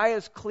sky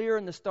is clear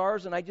and the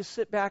stars, and I just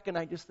sit back and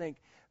I just think,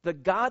 the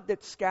God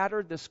that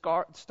scattered the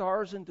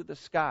stars into the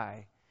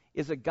sky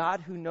is a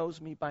God who knows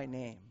me by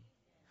name.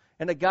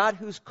 And a God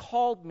who's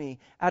called me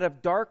out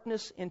of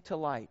darkness into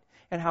light.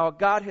 And how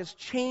God has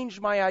changed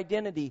my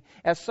identity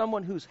as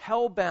someone who's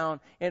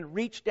hell-bound and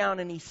reached down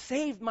and He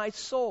saved my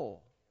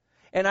soul.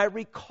 And I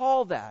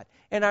recall that,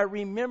 and I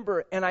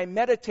remember, and I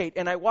meditate,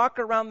 and I walk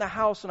around the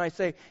house and I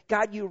say,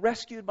 God, you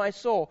rescued my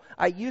soul.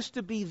 I used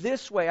to be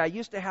this way. I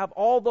used to have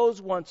all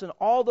those wants and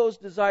all those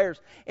desires.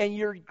 And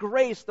your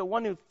grace, the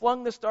one who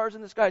flung the stars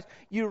in the skies,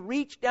 you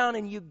reached down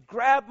and you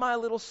grabbed my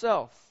little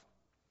self.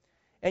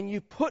 And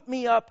you put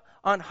me up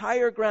on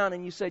higher ground,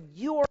 and you said,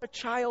 you are a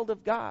child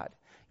of God.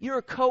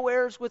 You're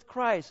co-heirs with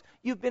Christ.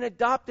 You've been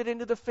adopted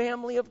into the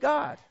family of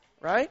God,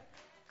 right?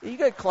 You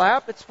can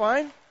clap, it's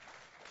fine.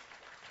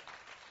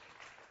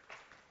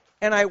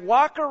 And I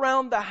walk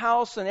around the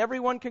house, and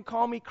everyone can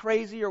call me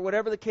crazy or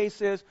whatever the case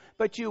is,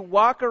 but you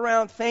walk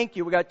around, thank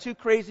you, we got 2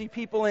 crazy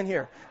people in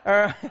here.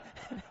 I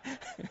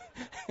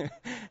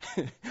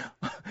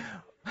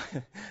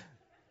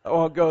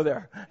won't go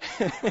there.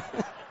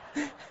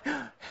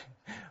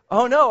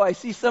 Oh no, I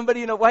see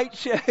somebody in a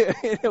white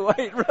in a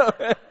white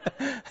robe.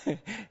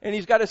 And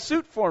he's got a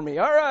suit for me.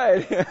 All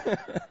right.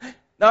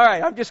 All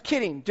right, I'm just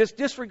kidding. Just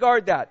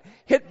disregard that.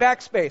 Hit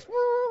backspace.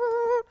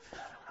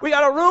 We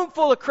got a room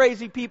full of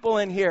crazy people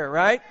in here,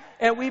 right?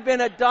 And we've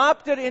been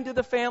adopted into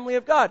the family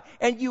of God.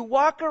 And you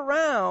walk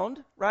around,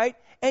 right?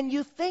 And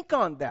you think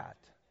on that.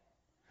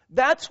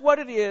 That's what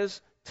it is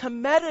to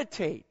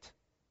meditate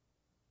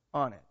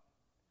on it.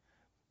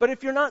 But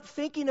if you're not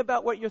thinking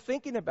about what you're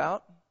thinking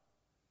about,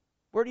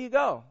 where do you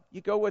go? You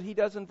go what he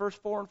does in verse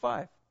 4 and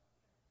 5.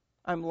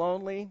 I'm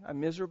lonely, I'm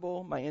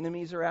miserable, my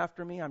enemies are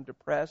after me, I'm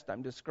depressed,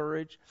 I'm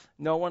discouraged,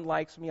 no one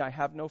likes me, I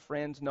have no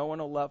friends, no one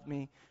will love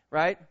me,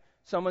 right?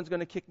 Someone's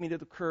going to kick me to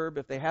the curb.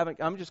 If they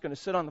haven't, I'm just going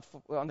to sit on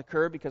the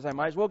curb because I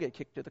might as well get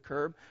kicked to the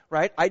curb,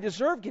 right? I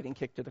deserve getting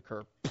kicked to the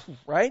curb,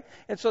 right?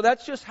 And so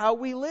that's just how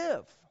we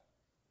live,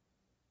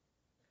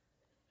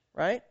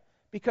 right?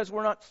 Because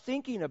we're not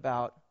thinking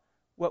about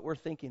what we're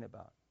thinking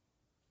about.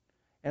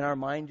 And our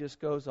mind just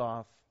goes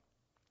off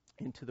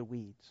into the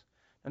weeds.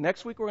 Now,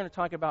 next week we're going to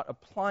talk about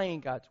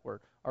applying God's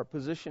Word, our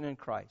position in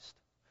Christ.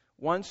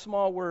 One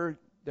small word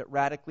that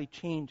radically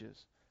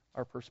changes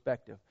our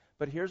perspective.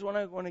 But here's what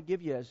I want to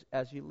give you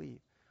as you leave.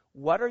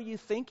 What are you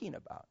thinking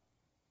about?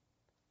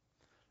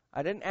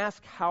 I didn't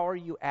ask how are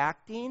you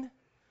acting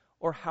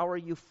or how are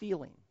you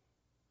feeling.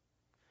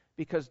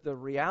 Because the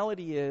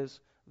reality is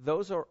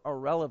those are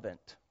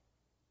irrelevant.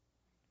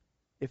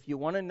 If you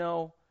want to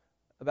know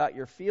about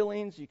your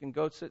feelings, you can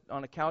go sit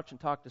on a couch and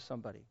talk to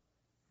somebody.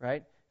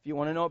 Right? If you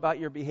want to know about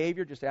your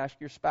behavior, just ask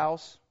your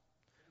spouse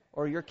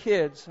or your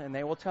kids, and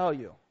they will tell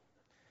you.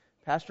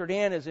 Pastor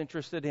Dan is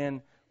interested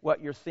in what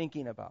you're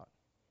thinking about,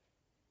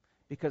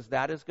 because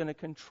that is going to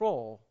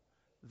control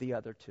the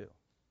other two.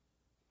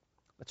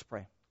 Let's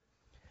pray.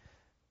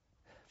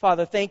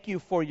 Father, thank you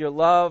for your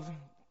love.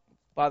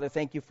 Father,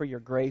 thank you for your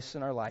grace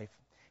in our life.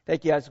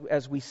 Thank you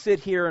as we sit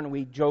here and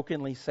we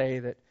jokingly say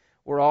that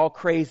we're all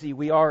crazy.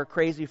 We are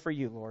crazy for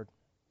you, Lord.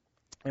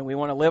 And we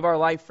want to live our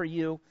life for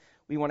you.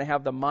 We want to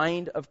have the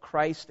mind of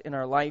Christ in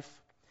our life.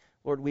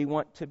 Lord, we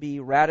want to be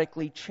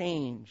radically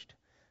changed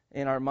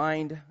in our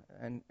mind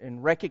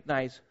and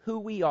recognize who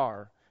we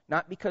are.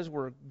 Not because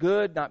we're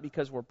good, not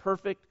because we're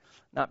perfect,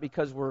 not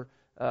because we're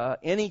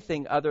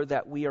anything other,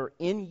 that we are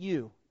in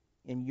you,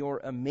 in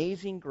your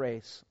amazing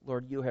grace.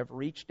 Lord, you have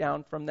reached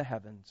down from the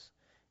heavens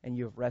and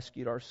you have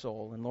rescued our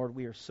soul. And Lord,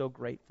 we are so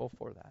grateful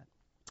for that.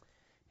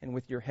 And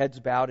with your heads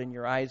bowed and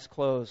your eyes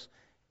closed,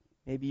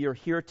 maybe you're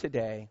here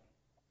today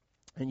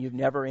and you've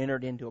never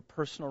entered into a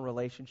personal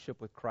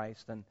relationship with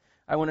Christ. And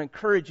I want to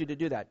encourage you to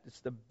do that. It's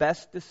the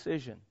best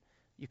decision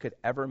you could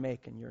ever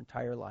make in your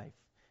entire life.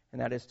 And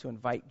that is to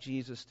invite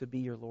Jesus to be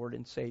your Lord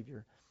and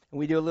Savior. And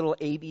we do a little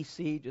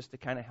ABC just to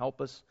kind of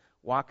help us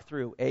walk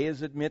through. A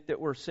is admit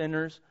that we're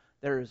sinners.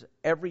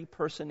 Every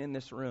person in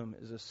this room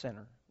is a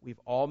sinner. We've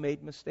all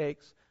made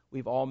mistakes.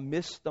 We've all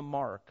missed the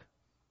mark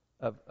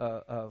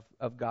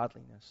of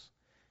godliness.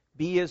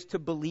 B is to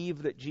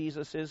believe that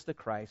Jesus is the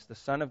Christ, the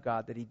Son of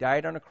God, that He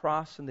died on a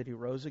cross and that He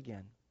rose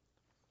again.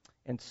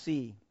 And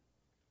C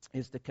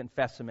is to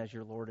confess Him as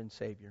your Lord and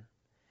Savior.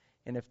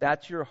 And if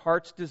that's your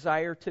heart's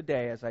desire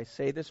today, as I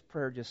say this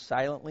prayer, just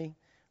silently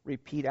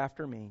repeat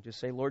after me. Just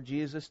say, Lord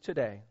Jesus,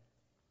 today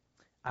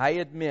I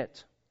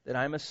admit that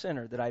I'm a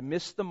sinner, that I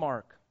missed the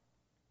mark.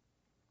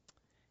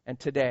 And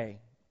today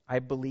I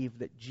believe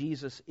that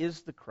Jesus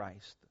is the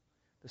Christ,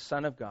 the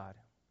Son of God,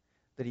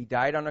 that He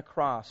died on a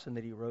cross and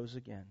that He rose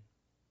again.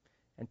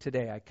 And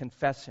today I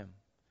confess Him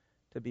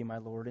to be my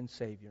Lord and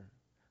Savior.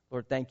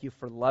 Lord, thank you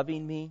for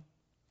loving me.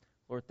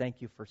 Lord,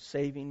 thank you for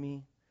saving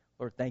me.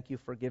 Lord, thank you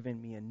for giving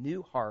me a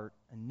new heart,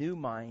 a new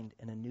mind,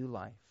 and a new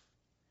life.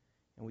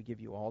 And we give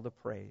you all the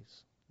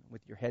praise.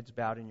 With your heads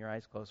bowed and your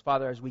eyes closed.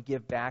 Father, as we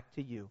give back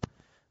to you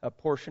a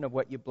portion of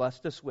what you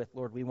blessed us with,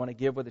 Lord, we want to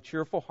give with a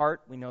cheerful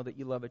heart. We know that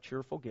you love a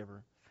cheerful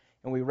giver.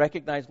 And we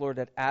recognize, Lord,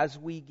 that as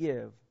we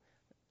give,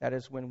 that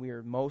is when we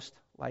are most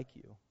like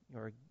you.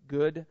 You're a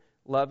good,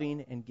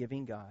 loving, and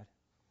giving God.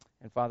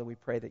 And Father, we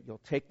pray that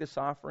you'll take this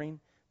offering,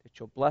 that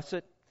you'll bless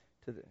it,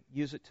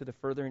 use it to the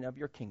furthering of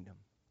your kingdom.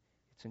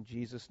 It's in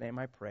Jesus' name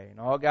I pray. And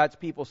all God's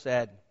people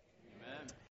said,